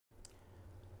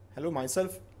Hello,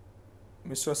 myself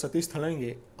Mr. Satish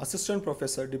Thalange, Assistant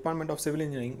Professor, Department of Civil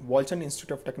Engineering, Walchand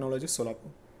Institute of Technology, Solapur.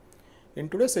 In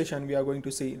today's session, we are going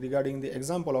to see regarding the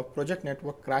example of project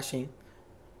network crashing,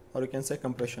 or you can say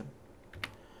compression.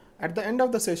 At the end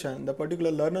of the session, the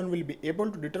particular learner will be able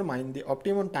to determine the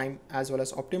optimum time as well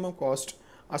as optimum cost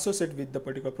associated with the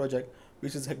particular project,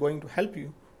 which is going to help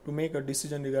you to make a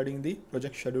decision regarding the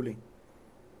project scheduling.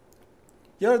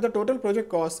 Here the total project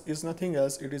cost is nothing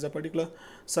else, it is a particular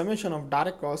summation of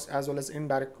direct cost as well as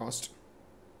indirect cost.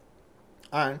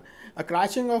 And a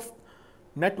crashing of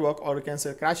network, or you can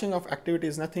say crashing of activity,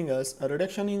 is nothing else a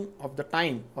reduction of the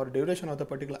time or duration of the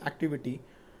particular activity,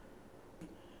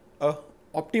 a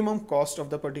optimum cost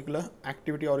of the particular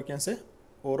activity, or you can say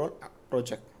overall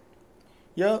project.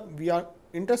 Here we are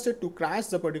interested to crash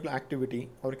the particular activity,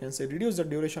 or you can say reduce the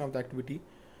duration of the activity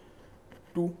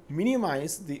to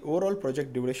minimize the overall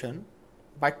project duration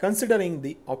by considering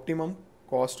the optimum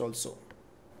cost also.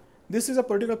 This is a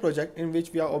particular project in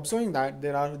which we are observing that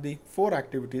there are the 4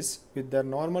 activities with their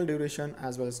normal duration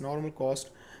as well as normal cost,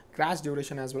 crash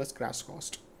duration as well as crash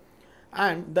cost.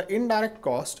 And the indirect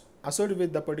cost associated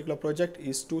with the particular project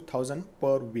is 2000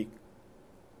 per week.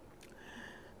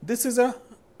 This is a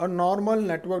normal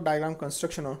network diagram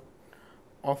construction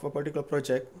of a particular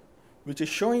project, which is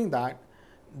showing that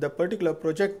the particular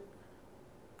project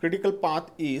critical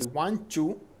path is 1,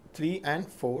 2, 3 and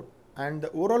 4, and the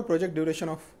overall project duration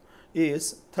of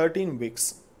is 13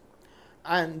 weeks.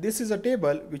 And this is a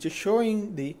table which is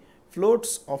showing the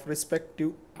floats of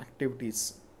respective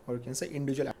activities, or you can say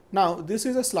individual. Now this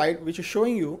is a slide which is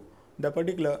showing you the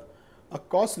particular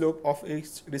cost slope of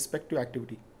each respective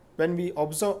activity. When we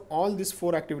observe all these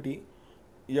 4 activity,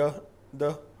 here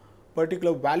the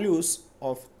particular values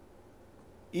of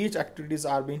each activities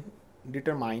are being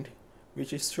determined,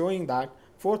 which is showing that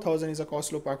 4000 is a cost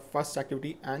slope of first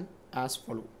activity and as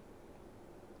follow.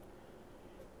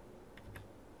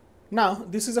 Now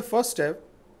this is the first step,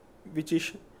 which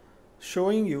is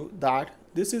showing you that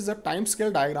this is a time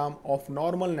scale diagram of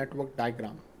normal network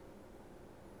diagram.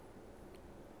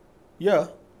 Here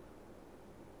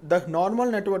the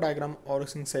normal network diagram, or you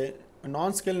can say a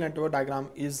non-scale network diagram,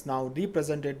 is now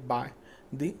represented by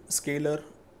the scalar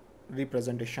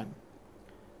representation,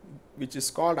 which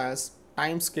is called as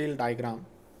time scale diagram.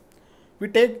 We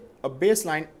take a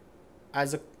baseline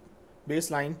as a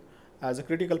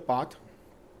critical path,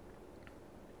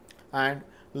 and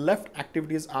left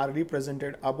activities are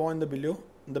represented above and below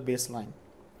the baseline.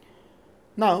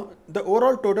 Now the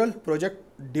overall total project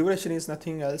duration is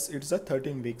nothing else, it's a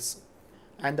 13 weeks,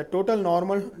 and the total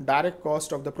normal direct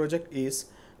cost of the project is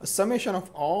a summation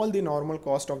of all the normal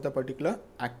cost of the particular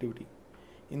activity.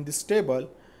 In this table,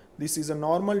 this is a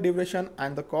normal duration,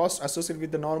 and the cost associated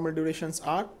with the normal durations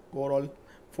are overall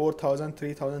 4000,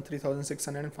 3000,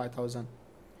 3600 and 5000.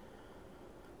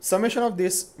 Summation of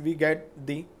this, we get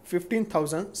the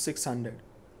 15600,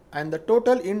 and the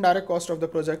total indirect cost of the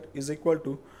project is equal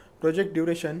to project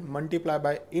duration multiplied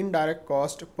by indirect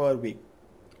cost per week,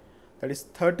 that is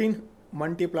 13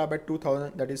 multiplied by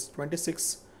 2000, that is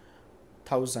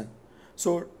 26000.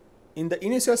 So in the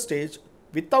initial stage,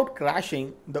 without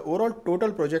crashing, the overall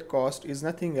total project cost is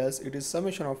nothing else, it is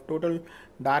summation of total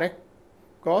direct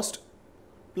cost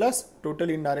plus total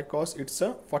indirect cost, it's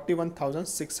a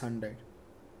 41600.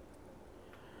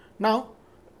 Now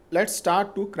let's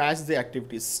start to crash the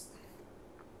activities.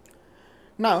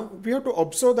 Now we have to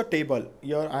observe the table.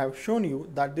 Here I have shown you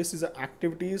that this is the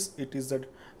activities, it is the,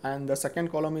 and the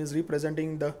second column is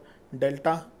representing the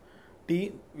delta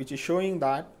T, which is showing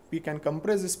that we can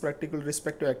compress this particular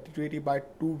respective activity by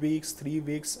 2 weeks, 3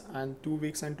 weeks and 2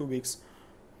 weeks and 2 weeks,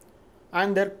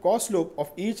 and their cost slope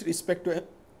of each respective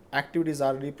activities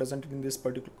are represented in this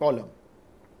particular column.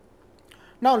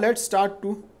 Now let's start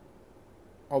to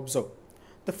observe.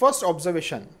 The first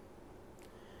observation,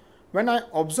 when I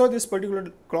observe this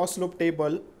particular cost slope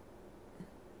table,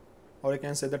 or you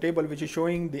can say the table which is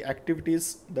showing the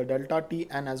activities, the delta T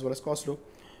and as well as cost slope,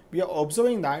 we are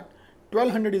observing that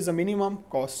 1200 is the minimum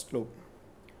cost slope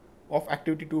of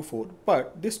activity 2.4,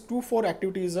 but this 2.4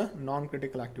 activity is a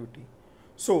non-critical activity.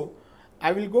 So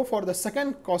I will go for the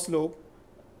second cost slope,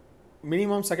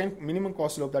 minimum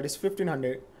cost slope, that is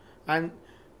 1500, and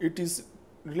it is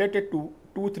related to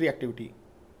 2.3 activity.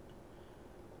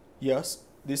 Yes,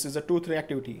 this is a 2.3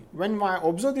 activity. When I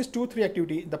observe this 2.3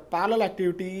 activity, the parallel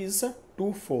activity is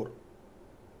 2.4.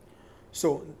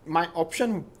 So my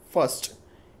option first,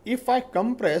 if I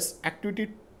compress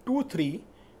activity 2.3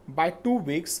 by 2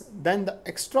 weeks, then the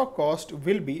extra cost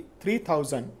will be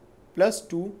 3000 plus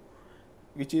 2,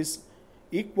 which is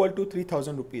equal to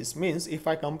 3000 rupees. Means if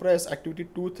I compress activity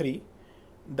 2.3,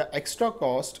 the extra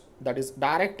cost that is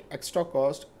direct extra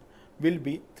cost will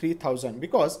be 3000,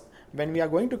 because when we are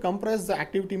going to compress the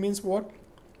activity means what?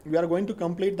 We are going to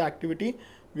complete the activity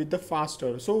with the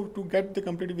faster. So to get the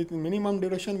complete with minimum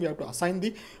duration, we have to assign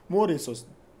the more resource.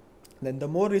 Then the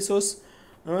more resource,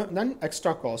 then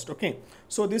extra cost. Okay,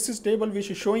 so this is table which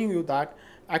is showing you that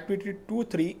activity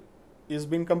 2-3 is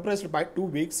being compressed by 2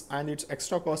 weeks and its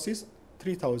extra cost is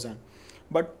 3000.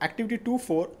 But activity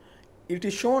 2-4, it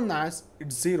is shown as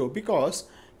it's 0, because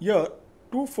here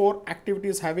 2-4 activity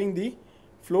is having the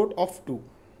float of 2,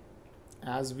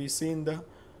 as we see in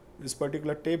this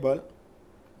particular table.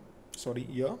 Sorry,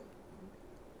 here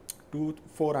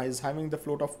 2-4 is having the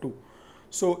float of 2.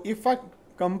 So if I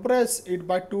compress it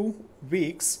by 2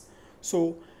 weeks,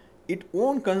 so it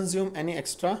won't consume any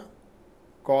extra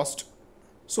cost.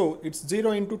 So it's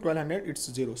 0 into 1200,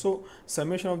 it's 0. So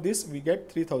summation of this we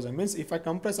get 3000. Means if I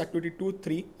compress activity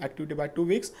 2-3 activity by 2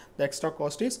 weeks, the extra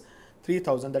cost is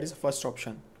 3000. That is the first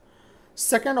option.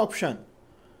 Second option,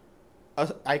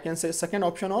 I can say second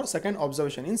option or second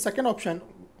observation. In second option,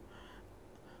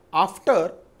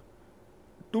 after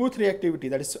 2-3 activity,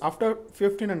 that is after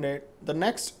 1500, the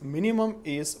next minimum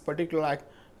is particular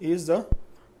is the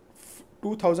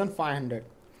 2500.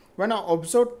 When I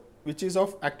observe, which is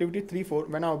of activity 3-4,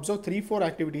 when I observe 3-4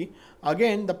 activity,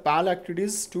 again the parallel activity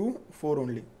is 2-4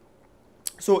 only.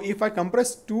 So if I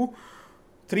compress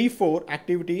 2-3-4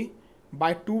 activity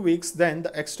by 2 weeks, then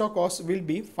the extra cost will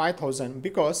be 5000,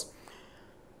 because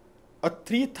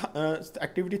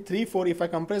activity 3-4, if I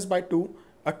compress by 2,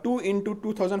 a 2 into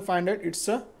 2500, it's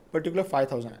a particular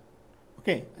 5000.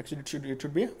 Okay, actually it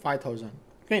should be 5000.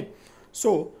 Okay,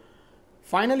 so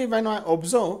finally when I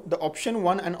observe the option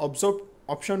 1 and observe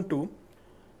option 2,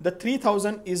 the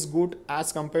 3000 is good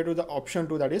as compared to the option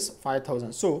 2, that is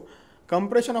 5000. So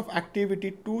compression of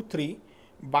activity 2-3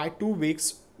 by 2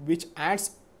 weeks, which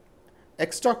adds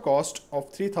extra cost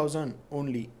of 3000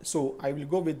 only. So I will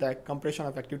go with the compression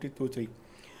of activity 2-3.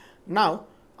 Now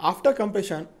after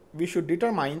compression, we should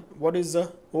determine what is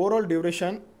the overall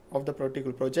duration of the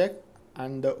particular project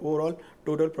and the overall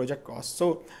total project cost.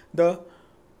 So the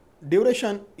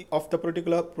duration of the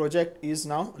particular project is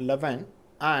now 11,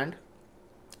 and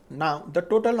now the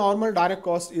total normal direct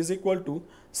cost is equal to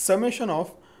summation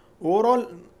of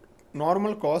overall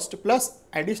normal cost plus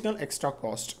additional extra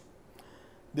cost.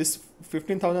 This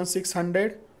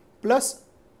 15,600 plus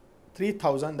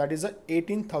 3,000, that is a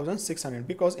 18,600,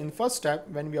 because in first step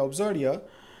when we observed here,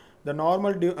 the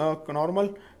normal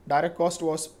direct cost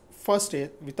was first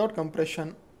stage without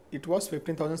compression, it was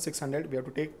 15,600. we have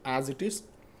to take as it is,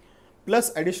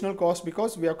 plus additional cost,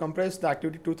 because we have compressed the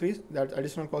activity 2-3, that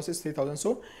additional cost is 3,000,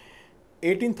 so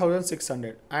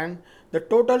 18,600. And the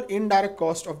total indirect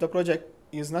cost of the project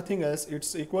is nothing else,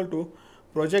 it's equal to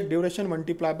project duration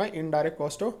multiplied by indirect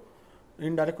cost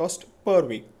per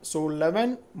week. So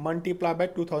 11 multiplied by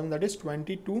 2000, that is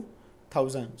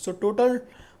 22,000. So total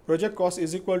project cost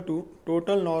is equal to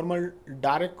total normal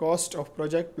direct cost of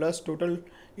project plus total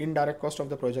indirect cost of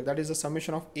the project, that is the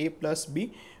summation of A plus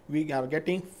B. We are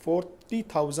getting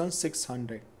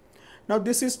 40,600. Now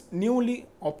this is newly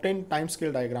obtained time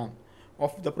scale diagram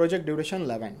of the project duration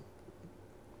 11.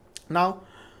 Now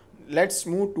let's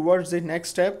move towards the next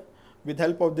step. With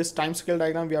help of this time scale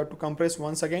diagram, we have to compress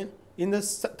once again. In the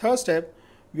third step,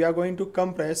 we are going to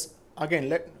compress again.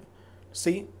 Let's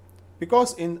see,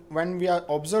 because when we are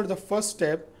observed the first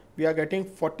step, we are getting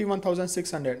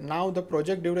 41,600. Now the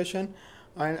project duration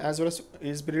and as well as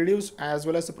is reduced, as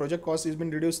well as the project cost is been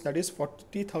reduced, that is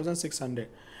 40,600.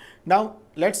 Now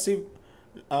let's see,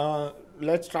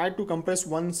 let's try to compress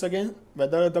once again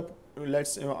whether the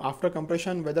after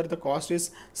compression whether the cost is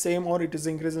same or it is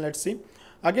increasing. Let's see.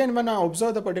 Again, when I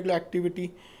observe the particular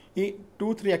activity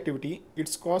 2-3 activity,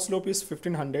 its cost slope is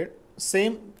 1500.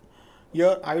 Same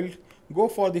here, I will go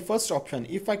for the first option.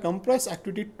 If I compress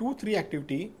activity 2-3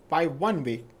 activity by 1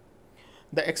 week,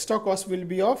 the extra cost will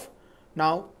be of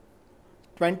now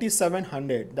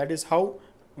 2700. That is how,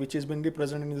 which is being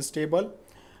represented in this table.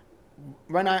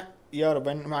 When I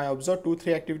observe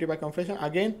 2-3 activity by compression,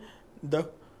 again the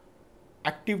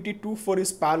activity 2-4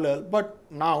 is parallel, but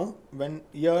now when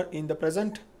here in the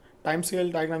present time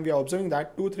scale diagram, we are observing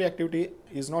that 2-3 activity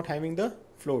is not having the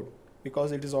float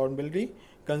because it is already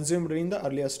consumed in the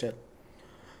earlier step.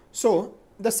 So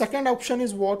the second option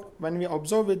is what? When we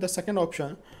observe with the second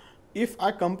option, if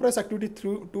I compress activity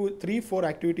through 2-3-4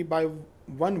 activity by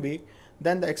 1 week,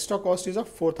 then the extra cost is of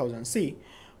 4,000. See,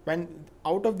 when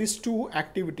out of these two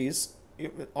activities,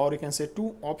 or you can say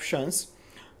two options,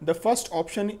 the first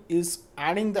option is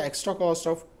adding the extra cost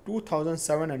of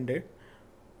 2,700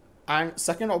 and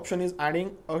second option is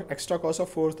adding an extra cost of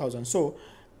 4,000. So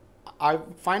I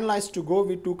finalized to go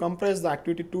with to compress the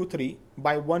activity 2-3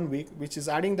 by 1 week, which is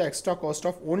adding the extra cost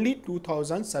of only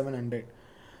 2,700.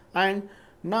 And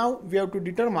now we have to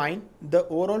determine the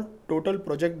overall total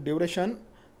project duration,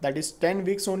 that is 10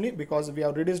 weeks only, because we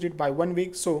have reduced it by 1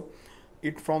 week. So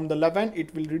it from the 11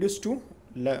 it will reduce to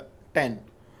 10.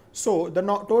 So the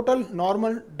total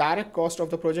normal direct cost of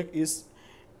the project is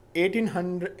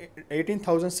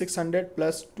 18,600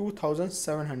 plus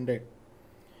 2,700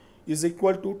 is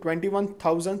equal to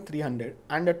 21,300,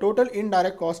 and the total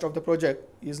indirect cost of the project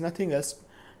is nothing else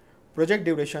project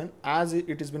duration, as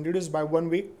it has been reduced by 1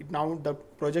 week. Now the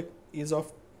project is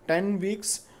of 10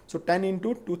 weeks, so 10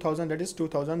 into 2,000, that is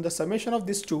 2,000. The summation of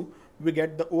these two, we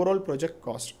get the overall project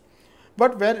cost.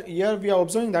 But where here we are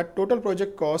observing that total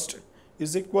project cost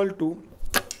is equal to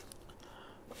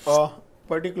a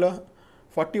particular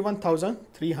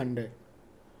 41,300.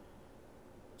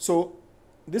 So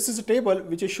this is a table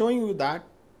which is showing you that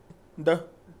the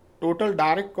total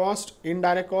direct cost,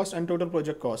 indirect cost, and total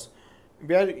project cost.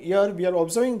 Where here we are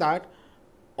observing that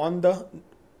on the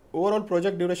overall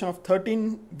project duration of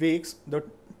 13 weeks, the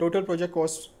total project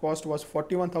cost was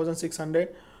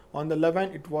 41,600. On the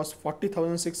 11 it was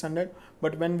 40,600,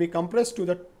 but when we compress to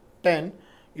the 10,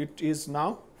 it is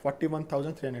now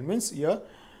 41,300. Means here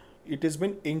it has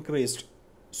been increased.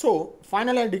 So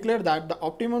finally I declare that the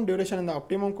optimum duration and the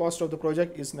optimum cost of the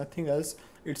project is nothing else,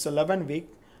 it's 11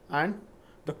 weeks, and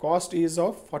the cost is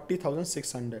of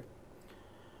 40,600.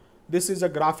 This is a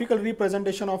graphical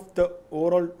representation of the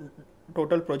overall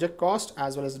total project cost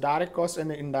as well as direct cost and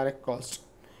the indirect cost.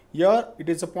 Here it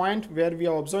is a point where we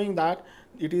are observing that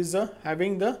it is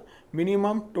having the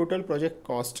minimum total project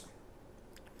cost,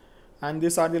 and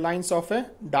these are the lines of a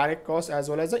direct cost as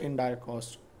well as the indirect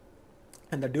cost,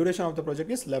 and the duration of the project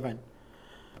is 11.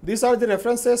 These are the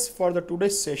references for the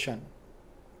today's session.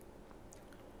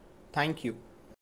 Thank you.